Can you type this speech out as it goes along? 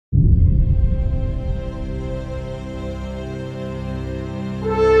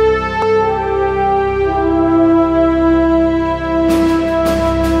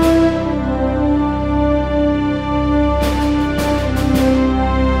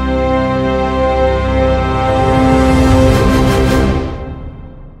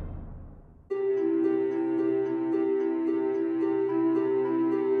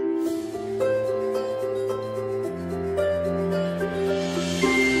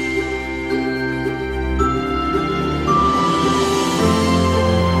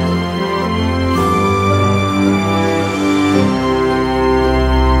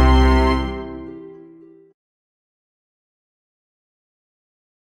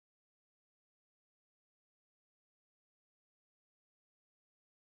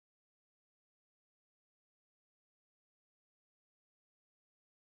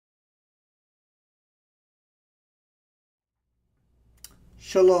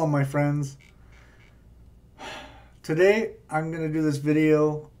Shalom, my friends. Today, I'm going to do this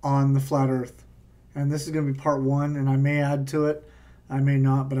video on the flat earth. And this is going to be part one, and I may add to it. I may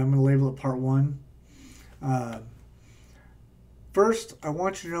not, but I'm going to label it part one. First, I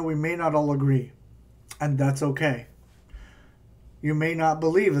want you to know we may not all agree, and that's okay. You may not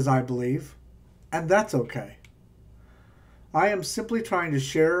believe as I believe, and that's okay. I am simply trying to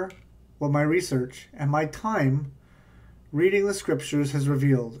share what my research and my time reading the scriptures has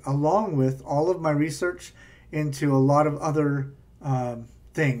revealed, along with all of my research into a lot of other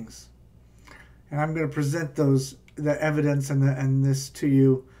things. And I'm going to present the evidence and this to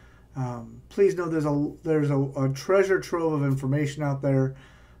you. Please know there's a treasure trove of information out there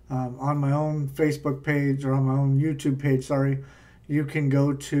on my own Facebook page, or on my own YouTube page, sorry. You can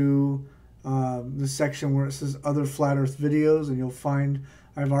go to the section where it says other flat earth videos, and you'll find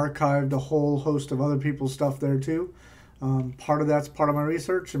I've archived a whole host of other people's stuff there too. Part of that's part of my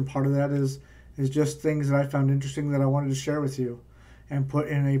research, and part of that is just things that I found interesting that I wanted to share with you and put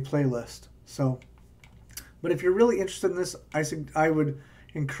in a playlist. So, but if you're really interested in this, I would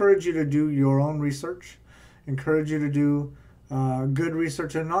encourage you to do your own research, encourage you to do good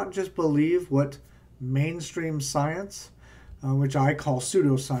research, and not just believe what mainstream science, which I call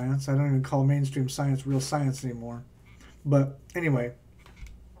pseudoscience. I don't even call mainstream science real science anymore. But anyway,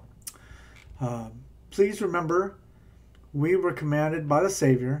 please remember, we were commanded by the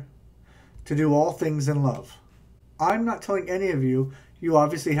Savior to do all things in love. I'm not telling any of you, you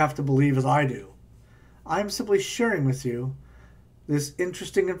obviously have to believe as I do. I'm simply sharing with you this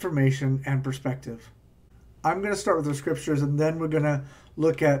interesting information and perspective. I'm going to start with the scriptures, and then we're going to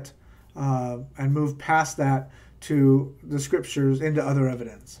look at and move past that to the scriptures into other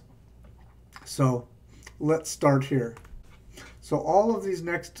evidence. So let's start here. So all of these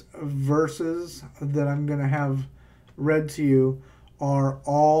next verses that I'm going to have read to you are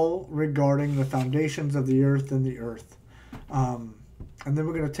all regarding the foundations of the earth and the earth. And then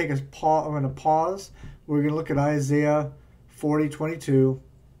we're going to take a pause. I'm going to pause. We're going to look at Isaiah 40:22.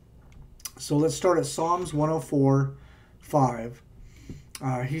 So let's start at Psalms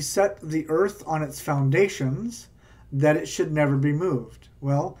 104:5. He set the earth on its foundations, that it should never be moved.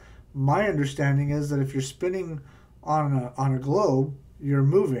 Well, my understanding is that if you're spinning on a globe, you're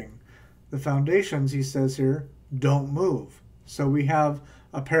moving. The foundations, he says here, don't move. So we have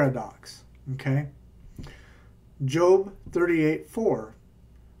a paradox. Okay. Job 38:4.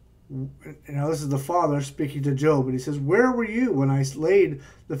 Now this is the Father speaking to Job, and he says, "Where were you when I laid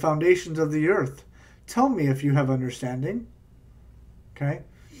the foundations of the earth? Tell me if you have understanding." Okay.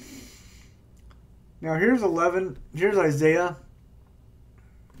 Now here's Isaiah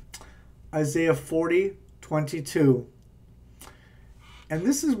 40:22. And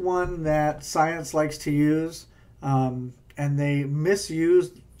this is one that science likes to use, and they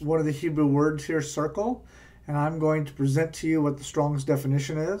misuse one of the Hebrew words here, circle. And I'm going to present to you what the Strong's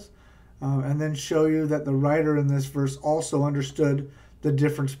definition is, and then show you that the writer in this verse also understood the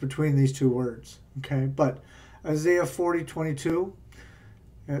difference between these two words. Okay, but Isaiah 40:22,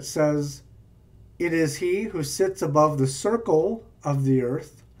 it says, "It is he who sits above the circle of the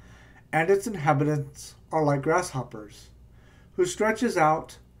earth, and its inhabitants are like grasshoppers, who stretches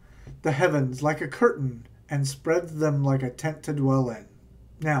out the heavens like a curtain and spreads them like a tent to dwell in."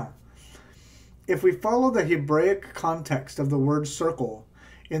 Now, if we follow the Hebraic context of the word circle,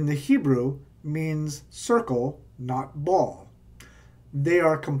 in the Hebrew means circle, not ball. They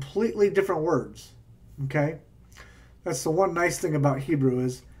are completely different words. Okay? That's the one nice thing about Hebrew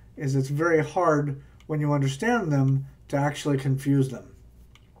is it's very hard when you understand them to actually confuse them.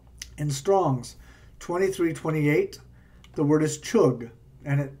 In Strong's 2328, the word is chug,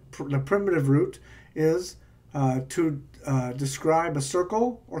 and the primitive root is to describe a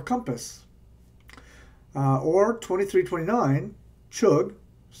circle or compass. Or 2329, chug,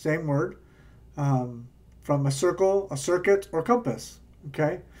 same word, from a circle, a circuit, or compass.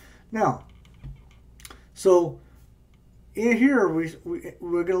 Okay? Now, so in here we're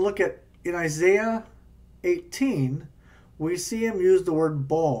going to look at, in Isaiah 18, we see him use the word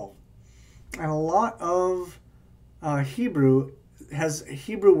ball. And a lot of Hebrew has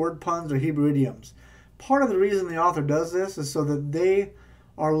Hebrew word puns or Hebrew idioms. Part of the reason the author does this is so that they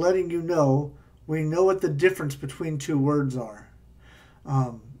are letting you know, we know what the difference between two words are.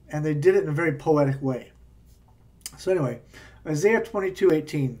 And they did it in a very poetic way. So anyway, Isaiah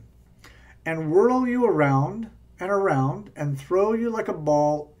 22:18. "And whirl you around and throw you like a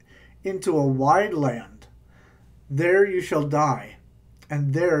ball into a wide land. There you shall die,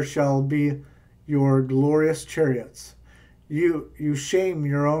 and there shall be your glorious chariots. You shame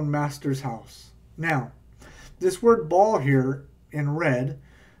your own master's house." Now, this word ball here in red,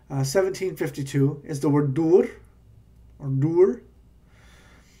 1752, is the word dur, or dur.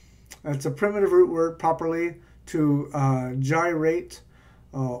 It's a primitive root word properly to gyrate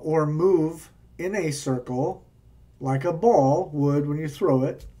or move in a circle like a ball would when you throw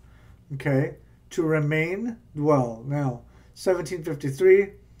it. Okay, to remain, dwell. Now,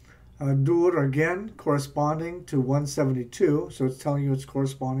 1753, dur again corresponding to 172, so it's telling you it's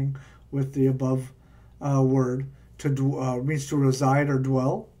corresponding with the above word. Means to reside or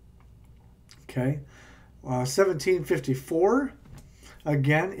dwell. Okay, 1754,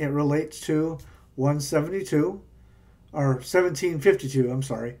 again it relates to 172, or 1752, I'm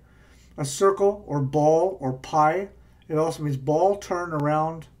sorry. A circle or ball or pie. It also means ball, turn,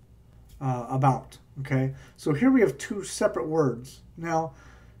 around, about. Okay, so here we have two separate words. Now,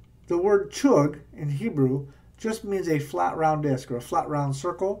 the word chug in Hebrew just means a flat round disc or a flat round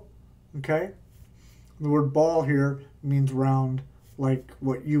circle. Okay, the word ball here means round, like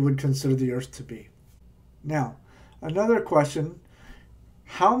what you would consider the earth to be. Now, another question: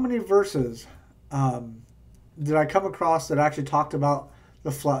 how many verses did I come across that actually talked about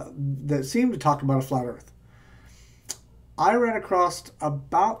that seemed to talk about a flat earth? I ran across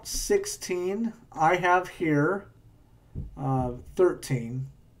about 16. I have here 13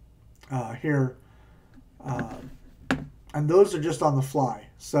 here, and those are just on the fly.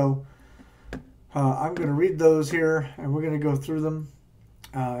 So I'm going to read those here, and we're going to go through them,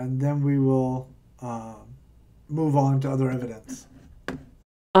 and then we will move on to other evidence.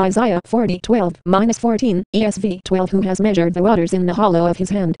 Isaiah 40:12-14, ESV 12. Who has measured the waters in the hollow of his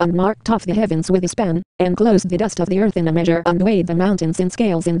hand, and marked off the heavens with a span, and closed the dust of the earth in a measure, and weighed the mountains in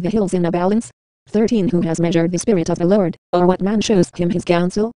scales and the hills in a balance? 13. Who has measured the Spirit of the Lord, or what man shows him his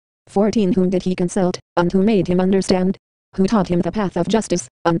counsel? 14. Whom did he consult, and who made him understand? Who taught him the path of justice,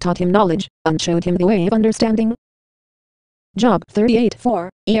 and taught him knowledge, and showed him the way of understanding? Job 38:4,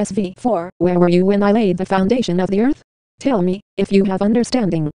 ESV 4. Where were you when I laid the foundation of the earth? Tell me, if you have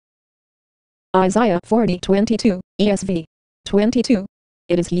understanding. Isaiah 40:22, ESV 22.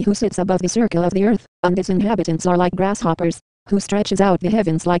 It is he who sits above the circle of the earth, and its inhabitants are like grasshoppers, who stretches out the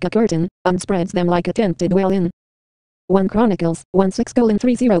heavens like a curtain, and spreads them like a tent to dwell in. 1 Chronicles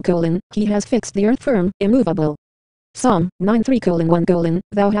 16:30. He has fixed the earth firm, immovable. Psalm 93:1.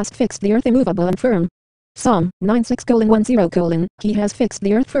 Thou hast fixed the earth immovable and firm. Psalm 96:10. He has fixed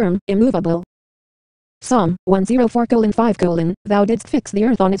the earth firm, immovable. Psalm 104:5. Thou didst fix the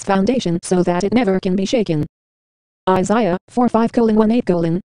earth on its foundation so that it never can be shaken. Isaiah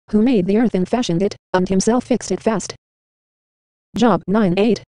 45:18. Who made the earth and fashioned it, and himself fixed it fast. Job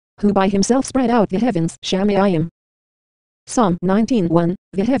 9:8. Who by himself spread out the heavens, Shamayim. Psalm 19:1.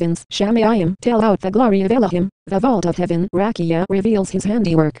 The heavens, Shamayim, tell out the glory of Elohim, the vault of heaven, Rakia, reveals his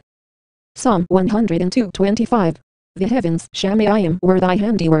handiwork. Psalm 102:25. The heavens, Shamayim, were thy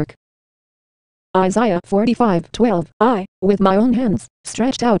handiwork. Isaiah 45:12. I, with my own hands,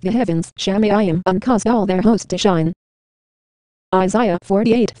 stretched out the heavens, Shamayim, and caused all their host to shine. Isaiah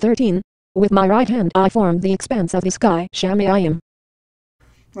 48:13. With my right hand I formed the expanse of the sky, Shamayim.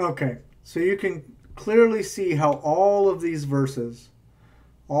 Okay, so you can clearly see how all of these verses,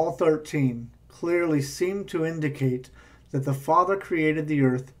 all 13, clearly seem to indicate that the Father created the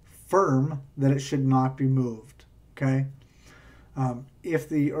earth firm, that it should not be moved. Okay? If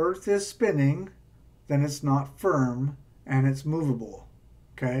the earth is spinning, then it's not firm and it's movable.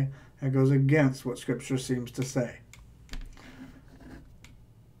 Okay? That goes against what Scripture seems to say.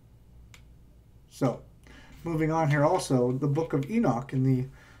 So, moving on here also, the book of Enoch. In the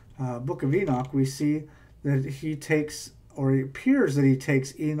book of Enoch, we see that he takes, or it appears that he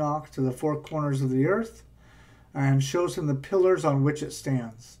takes Enoch to the four corners of the earth and shows him the pillars on which it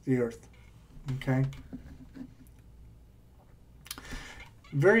stands, the earth. Okay?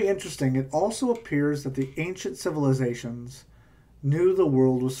 Very interesting. It also appears that the ancient civilizations knew the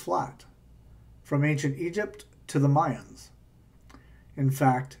world was flat, from ancient Egypt to the Mayans. In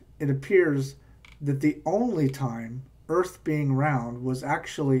fact, it appears that the only time Earth being round was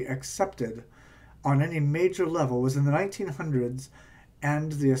actually accepted on any major level was in the 1900s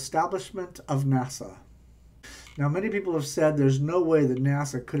and the establishment of NASA. Now, many people have said there's no way that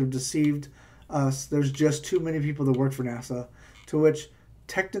NASA could have deceived us. There's just too many people that work for NASA, to which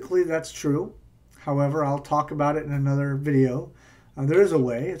technically that's true. However, I'll talk about it in another video. There is a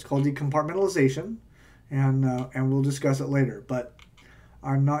way. It's called decompartmentalization, and we'll discuss it later. But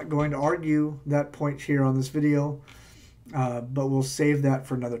I'm not going to argue that point here on this video, but we'll save that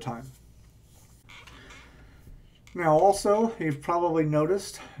for another time. Now also, you've probably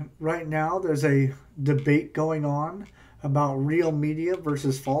noticed right now there's a debate going on about real media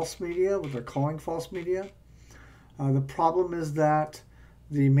versus false media, what they're calling false media. The problem is that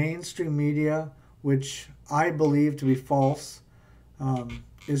the mainstream media, which I believe to be false,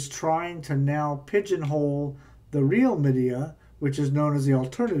 is trying to now pigeonhole the real media, which is known as the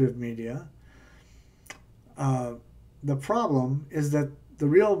alternative media. The problem is that the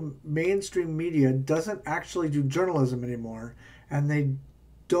real mainstream media doesn't actually do journalism anymore, and they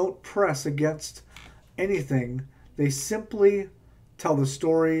don't press against anything. They simply tell the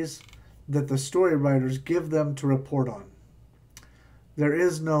stories that the story writers give them to report on. There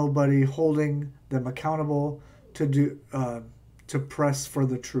is nobody holding them accountable to press for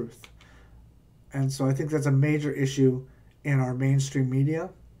the truth. And so I think that's a major issue in our mainstream media.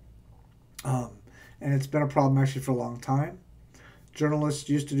 And it's been a problem actually for a long time. Journalists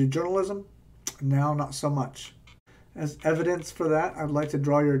used to do journalism, now not so much. As evidence for that, I'd like to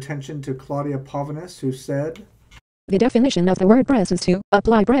draw your attention to Claudia Pavanis, who said, "The definition of the word press is to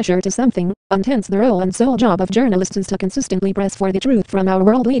apply pressure to something, and hence the role and sole job of journalists is to consistently press for the truth from our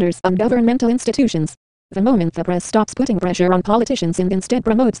world leaders and governmental institutions. The moment the press stops putting pressure on politicians and instead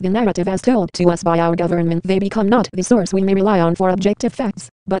promotes the narrative as told to us by our government, they become not the source we may rely on for objective facts,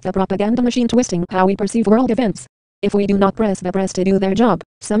 but the propaganda machine twisting how we perceive world events. If we do not press the press to do their job,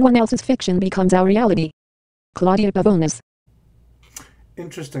 someone else's fiction becomes our reality." Claudia Pavonis.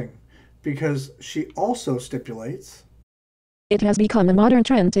 Interesting, because she also stipulates, "It has become a modern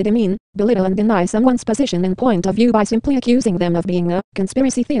trend to demean, belittle and deny someone's position and point of view by simply accusing them of being a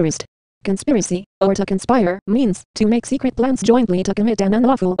conspiracy theorist. Conspiracy, or to conspire, means to make secret plans jointly to commit an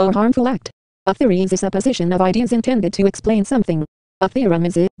unlawful or harmful act. A theory is a supposition of ideas intended to explain something. A theorem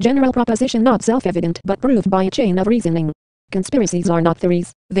is a general proposition not self-evident but proved by a chain of reasoning. Conspiracies are not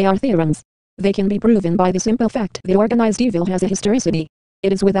theories, they are theorems. They can be proven by the simple fact that organized evil has a historicity.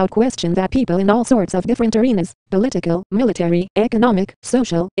 It is without question that people in all sorts of different arenas, political, military, economic,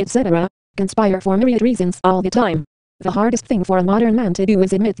 social, etc., conspire for myriad reasons all the time. The hardest thing for a modern man to do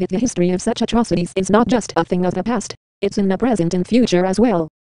is admit that the history of such atrocities is not just a thing of the past, it's in the present and future as well."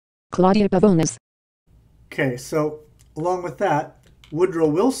 Claudia Pavonis. Okay, so along with that, Woodrow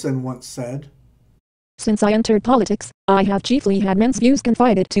Wilson once said, "Since I entered politics, I have chiefly had men's views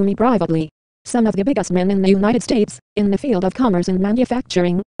confided to me privately. Some of the biggest men in the United States, in the field of commerce and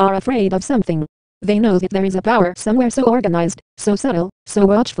manufacturing, are afraid of something. They know that there is a power somewhere so organized, so subtle, so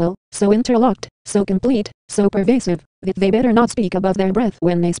watchful, so interlocked, so complete, so pervasive, that they better not speak above their breath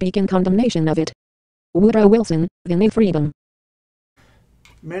when they speak in condemnation of it." Woodrow Wilson, The New Freedom.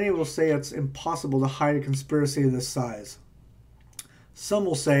 "Many will say it's impossible to hide a conspiracy of this size. Some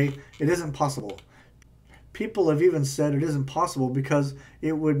will say it isn't possible. People have even said it isn't possible because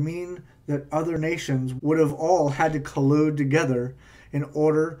it would mean that other nations would have all had to collude together in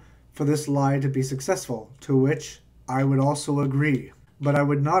order for this lie to be successful, to which I would also agree. But I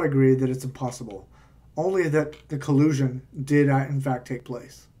would not agree that it's impossible, only that the collusion did in fact take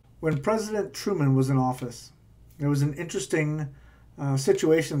place." When President Truman was in office, there was an interesting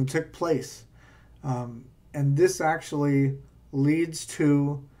situation that took place. And this actually leads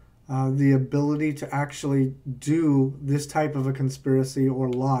to the ability to actually do this type of a conspiracy or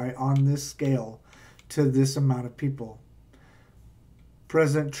lie on this scale to this amount of people.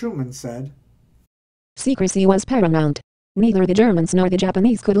 President Truman said, "Secrecy was paramount. Neither the Germans nor the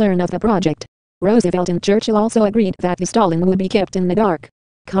Japanese could learn of the project. Roosevelt and Churchill also agreed that the Stalin would be kept in the dark.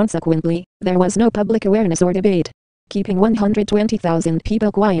 Consequently, there was no public awareness or debate. Keeping 120,000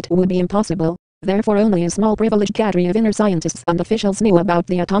 people quiet would be impossible. Therefore only a small privileged cadre of inner scientists and officials knew about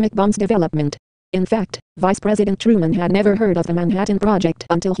the atomic bomb's development. In fact, Vice President Truman had never heard of the Manhattan Project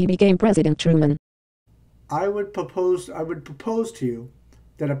until he became President Truman." I would propose to you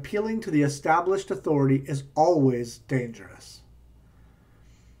that appealing to the established authority is always dangerous.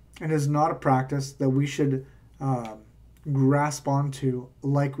 It is not a practice that we should grasp onto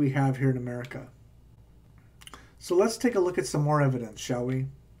like we have here in America. So let's take a look at some more evidence, shall we?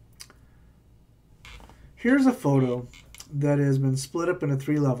 Here's a photo that has been split up into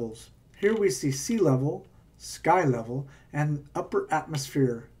 3 levels. Here we see sea level, sky level, and upper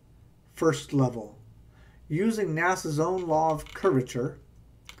atmosphere, first level. Using NASA's own law of curvature,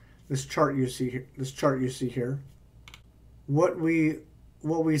 this chart you see here, what we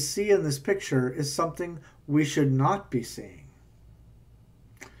see in this picture is something we should not be seeing.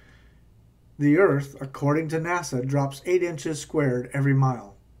 The Earth, according to NASA, drops 8 inches squared every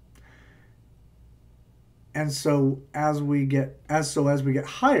mile. And so as we get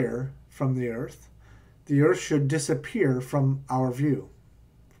higher from the Earth should disappear from our view.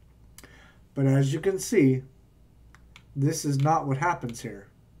 But as you can see, this is not what happens here.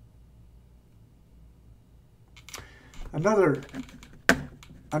 Another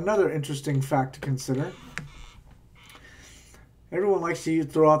interesting fact to consider Everyone likes to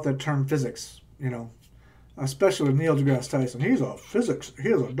throw out that term physics, especially with Neil Degrasse Tyson. He has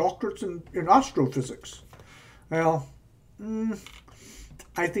a doctorate in astrophysics. Well,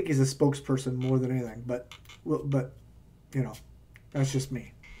 I think he's a spokesperson more than anything, but that's just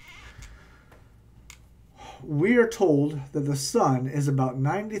me. We are told that the sun is about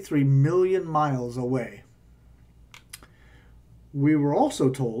 93 million miles away. We were also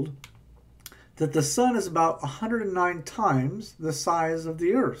told that the sun is about 109 times the size of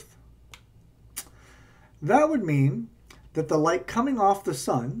the earth. That would mean that the light coming off the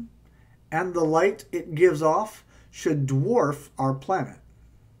sun and the light it gives off should dwarf our planet.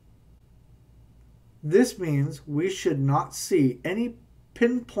 This means we should not see any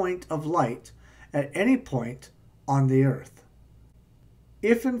pinpoint of light at any point on the earth.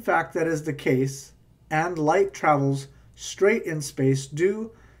 If in fact that is the case, and light travels straight in space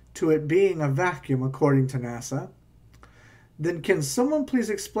due to it being a vacuum according to NASA, then can someone please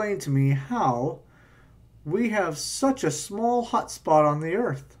explain to me how we have such a small hotspot on the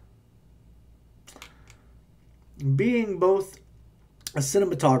earth? Being both a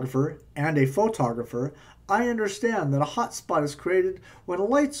cinematographer and a photographer, I understand that a hotspot is created when a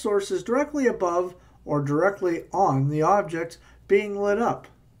light source is directly above or directly on the object being lit up.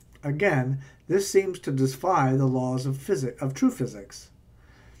 Again, this seems to defy the laws of true physics.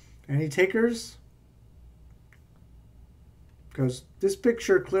 Any takers? Because this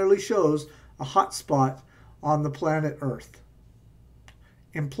picture clearly shows a hotspot on the planet Earth,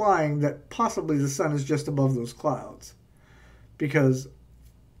 implying that possibly the sun is just above those clouds, because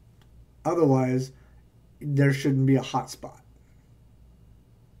otherwise there shouldn't be a hot spot.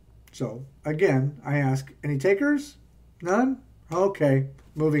 So again, I ask, any takers? None? Okay,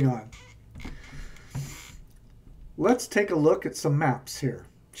 moving on. Let's take a look at some maps here,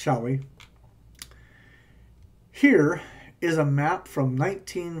 shall we? Here is a map from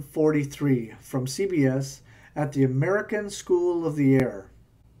 1943 from CBS at the American School of the Air.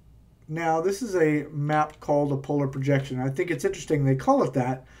 Now, this is a map called a polar projection. I think it's interesting they call it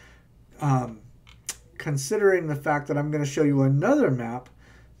that, considering the fact that I'm going to show you another map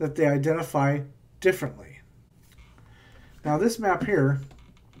that they identify differently. Now, this map here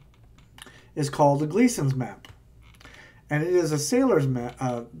is called the Gleason's map, and it is a sailor's map,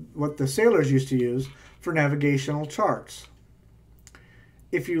 what the sailors used to use for navigational charts.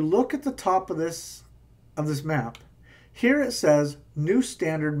 If you look at the top of this map, here it says New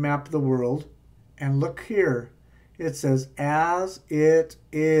Standard Map of the World, and look here, it says as it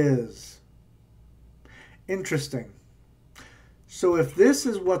is. Interesting. So if this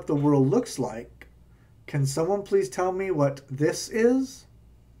is what the world looks like, can someone please tell me what this is?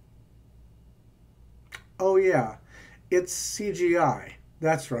 Oh yeah, it's CGI.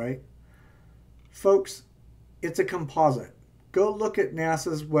 That's right. Folks, it's a composite. Go look at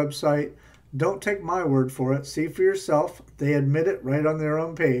NASA's website. Don't take my word for it. See for yourself. They admit it right on their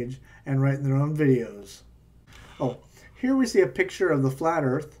own page and right in their own videos. Oh, here we see a picture of the flat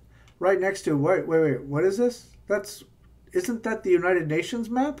Earth right next to, wait, what is this? Isn't that the United Nations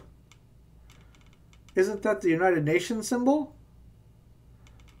map? Isn't that the United Nations symbol?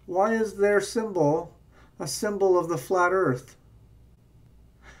 Why is their symbol a symbol of the flat Earth?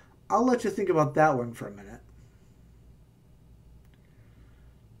 I'll let you think about that one for a minute.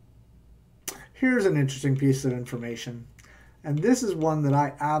 Here's an interesting piece of information, and this is one that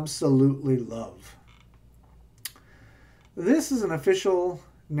I absolutely love. This is an official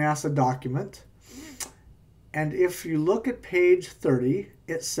NASA document, and if you look at page 30,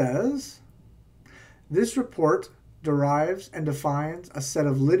 it says, this report derives and defines a set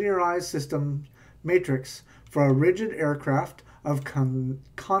of linearized system matrix for a rigid aircraft of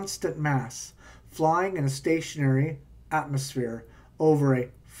constant mass flying in a stationary atmosphere over a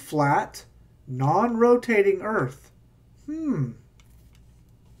flat, non-rotating Earth. Do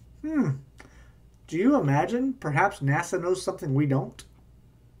you imagine perhaps NASA knows something we don't?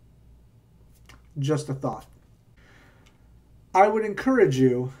 Just a thought. I would encourage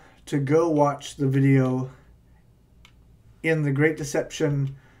you to go watch the video in the Great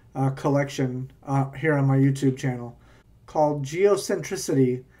Deception collection here on my YouTube channel called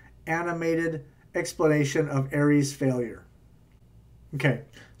Geocentricity, Animated Explanation of Ares Failure. Okay,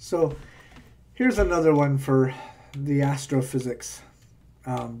 so here's another one for the astrophysics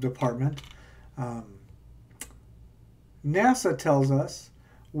department. NASA tells us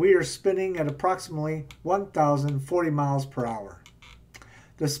we are spinning at approximately 1,040 miles per hour.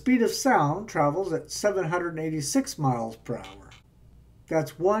 The speed of sound travels at 786 miles per hour.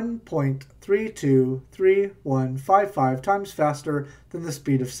 That's 1.323155 times faster than the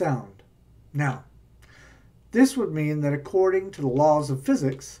speed of sound. Now, This would mean that according to the laws of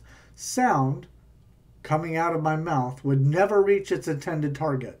physics, sound coming out of my mouth would never reach its intended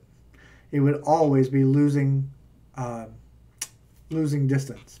target. It would always be losing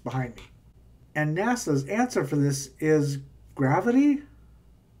distance behind me. And NASA's answer for this is gravity?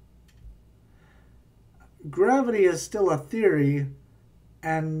 Gravity is still a theory,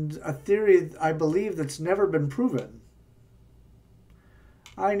 and a theory I believe that's never been proven.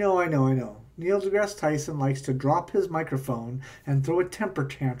 I know. Neil Degrasse Tyson likes to drop his microphone and throw a temper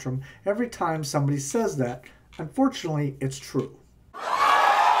tantrum every time somebody says that. Unfortunately, it's true. And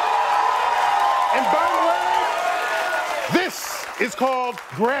by the way, this is called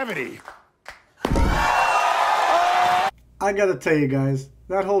gravity. I gotta tell you guys,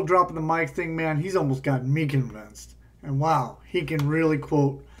 that whole dropping the mic thing, man, he's almost got me convinced. And wow, he can really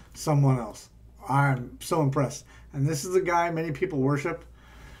quote someone else. I'm so impressed. And this is the guy many people worship.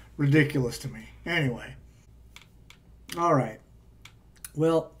 Ridiculous to me. Anyway. Alright.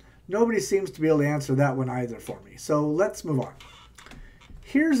 Well, nobody seems to be able to answer that one either for me. So let's move on.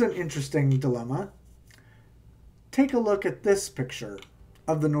 Here's an interesting dilemma. Take a look at this picture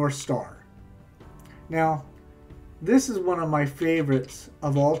of the North Star. Now, this is one of my favorites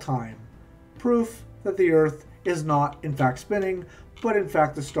of all time. Proof that the Earth is not in fact spinning, but in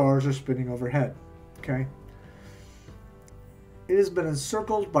fact the stars are spinning overhead. Okay? It has been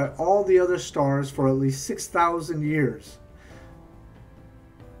encircled by all the other stars for at least 6,000 years.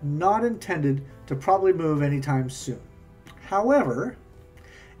 Not intended to probably move anytime soon. However,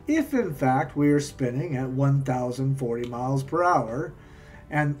 if in fact we are spinning at 1,040 miles per hour,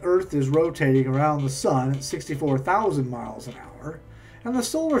 and Earth is rotating around the Sun at 64,000 miles an hour, and the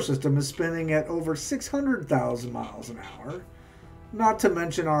solar system is spinning at over 600,000 miles an hour, not to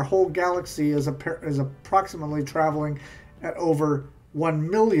mention our whole galaxy is approximately traveling at over 1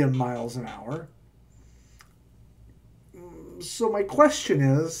 million miles an hour. So my question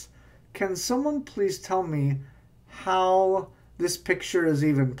is, can someone please tell me how this picture is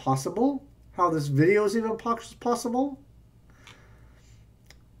even possible? How this video is even possible?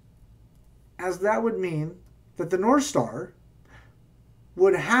 As that would mean that the North Star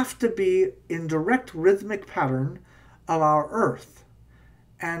would have to be in direct rhythmic pattern of our Earth,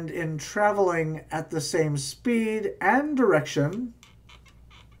 and in traveling at the same speed and direction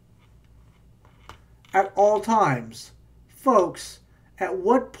at all times. Folks, at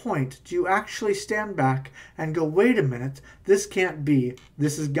what point do you actually stand back and go, wait a minute, this can't be,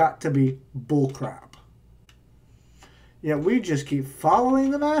 this has got to be bullcrap? Yet we just keep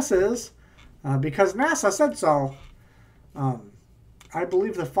following the masses because NASA said so. I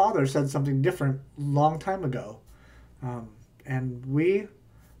believe the Father said something different a long time ago. And we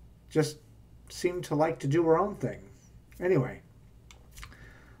just seem to like to do our own thing. Anyway,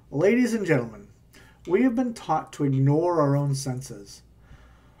 ladies and gentlemen, we have been taught to ignore our own senses,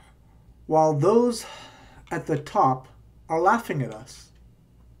 while those at the top are laughing at us.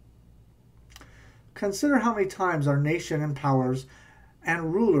 Consider how many times our nation and powers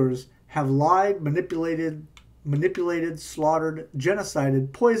and rulers have lied, manipulated, slaughtered,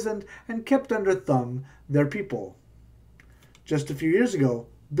 genocided, poisoned, and kept under thumb their people. Just a few years ago,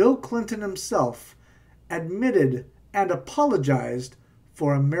 Bill Clinton himself admitted and apologized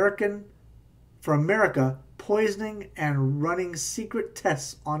for America poisoning and running secret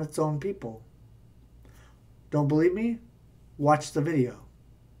tests on its own people. Don't believe me? Watch the video.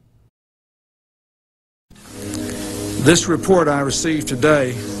 This report I received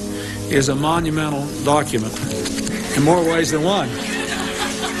today is a monumental document in more ways than one.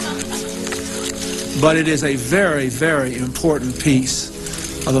 But it is a very, very important piece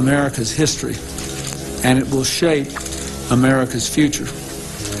of America's history, and it will shape America's future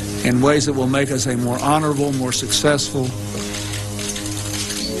in ways that will make us a more honorable, more successful,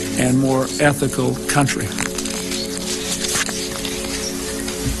 and more ethical country.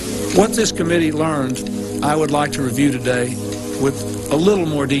 What this committee learned, I would like to review today with a little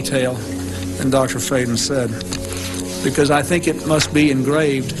more detail than Dr. Faden said, because I think it must be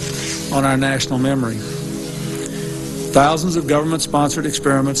engraved on our national memory. Thousands of government-sponsored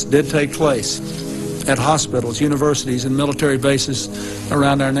experiments did take place at hospitals, universities, and military bases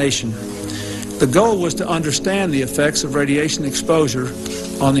around our nation. The goal was to understand the effects of radiation exposure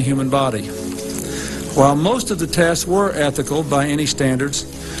on the human body. While most of the tests were ethical by any standards,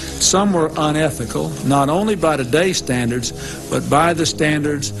 some were unethical, not only by today's standards, but by the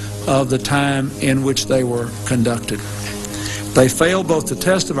standards of the time in which they were conducted. They failed both the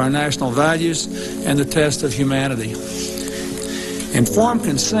test of our national values and the test of humanity. Informed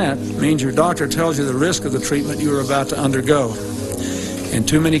consent means your doctor tells you the risk of the treatment you are about to undergo. In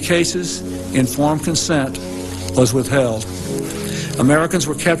too many cases, informed consent was withheld. Americans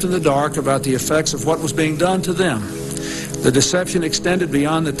were kept in the dark about the effects of what was being done to them. The deception extended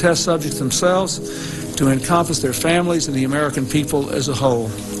beyond the test subjects themselves to encompass their families and the American people as a whole.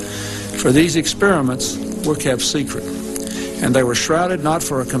 For these experiments were kept secret, and they were shrouded not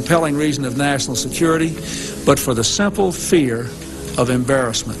for a compelling reason of national security, but for the simple fear of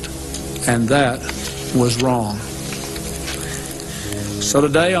embarrassment, and that was wrong. So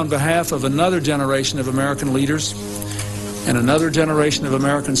today, on behalf of another generation of American leaders and another generation of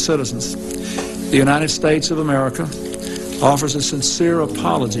American citizens, the United States of America offers a sincere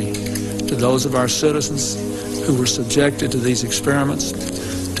apology to those of our citizens who were subjected to these experiments,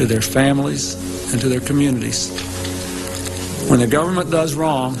 to their families, and to their communities. When the government does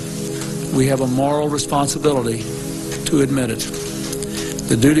wrong, we have a moral responsibility to admit it.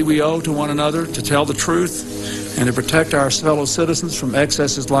 The duty we owe to one another to tell the truth and to protect our fellow citizens from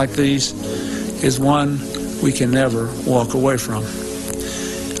excesses like these is one we can never walk away from.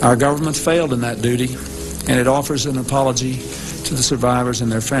 Our government failed in that duty, and it offers an apology to the survivors and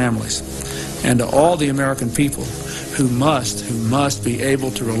their families, and to all the American people who must be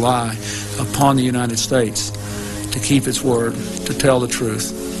able to rely upon the United States to keep its word, to tell the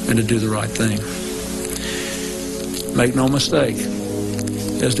truth, and to do the right thing. Make no mistake,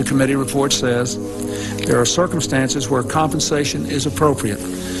 as the committee report says, there are circumstances where compensation is appropriate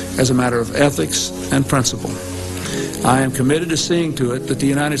as a matter of ethics and principle. I am committed to seeing to it that the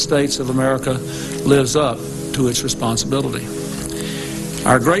United States of America lives up to its responsibility.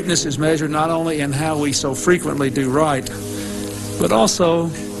 Our greatness is measured not only in how we so frequently do right, but also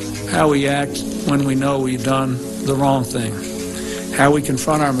how we act when we know we've done the wrong thing, how we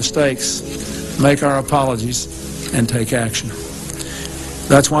confront our mistakes, make our apologies, and take action.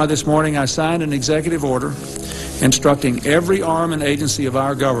 That's why this morning I signed an executive order instructing every arm and agency of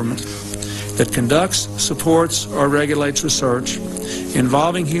our government that conducts, supports, or regulates research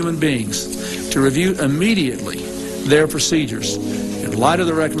involving human beings to review immediately their procedures in light of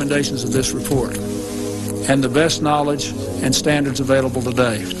the recommendations of this report and the best knowledge and standards available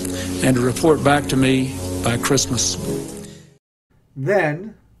today, and to report back to me by Christmas.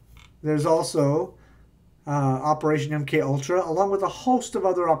 Then there's also Operation MK Ultra, along with a host of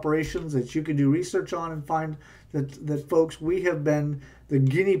other operations that you can do research on and find that folks, we have been the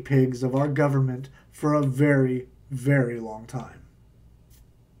guinea pigs of our government for a very, very long time.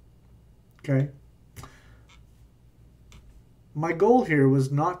 Okay? My goal here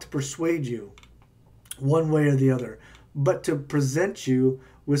was not to persuade you one way or the other, but to present you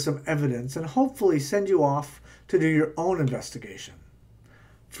with some evidence and hopefully send you off to do your own investigation.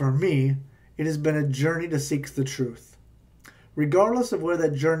 For me, it has been a journey to seek the truth, regardless of where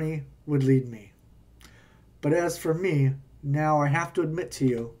that journey would lead me. But as for me, now I have to admit to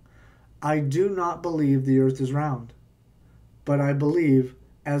you, I do not believe the earth is round. But I believe,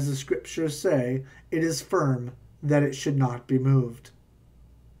 as the scriptures say, it is firm, that it should not be moved.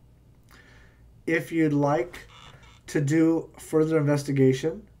 If you'd like to do further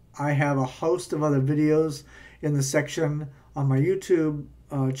investigation, I have a host of other videos in the section on my YouTube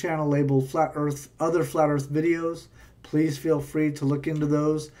channel labeled Flat Earth, Other Flat Earth Videos. Please feel free to look into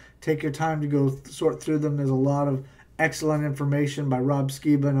those. Take your time to go sort through them. There's a lot of excellent information by Rob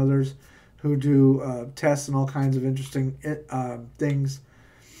Skiba and others who do tests and all kinds of interesting things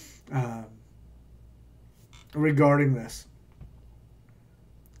regarding this.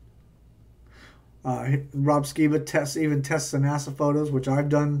 Rob Skiba even tests the NASA photos, which I've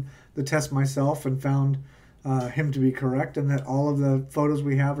done the test myself and found him to be correct, and that all of the photos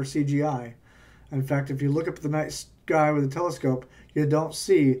we have are CGI. In fact, if you look up at the night sky with a telescope, you don't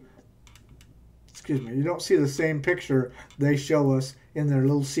see the same picture they show us in their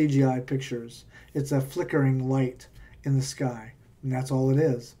little CGI pictures. It's a flickering light in the sky, and that's all it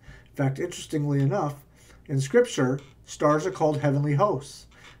is. In fact, interestingly enough, in Scripture, stars are called heavenly hosts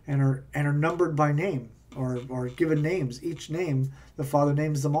and are numbered by name or given names. Each name, the Father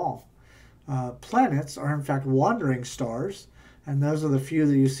names them all. Planets are in fact wandering stars, and those are the few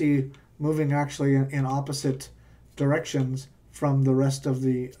that you see moving actually in opposite directions from the rest of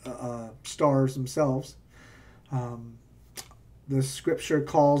the stars themselves. The scripture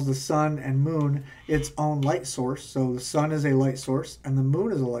calls the sun and moon its own light source. So the sun is a light source and the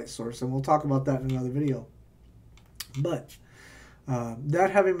moon is a light source, and we'll talk about that in another video. But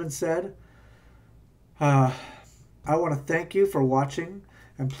that having been said, I want to thank you for watching,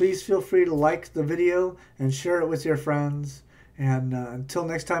 and please feel free to like the video and share it with your friends. And until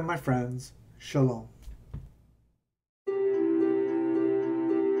next time, my friends, shalom.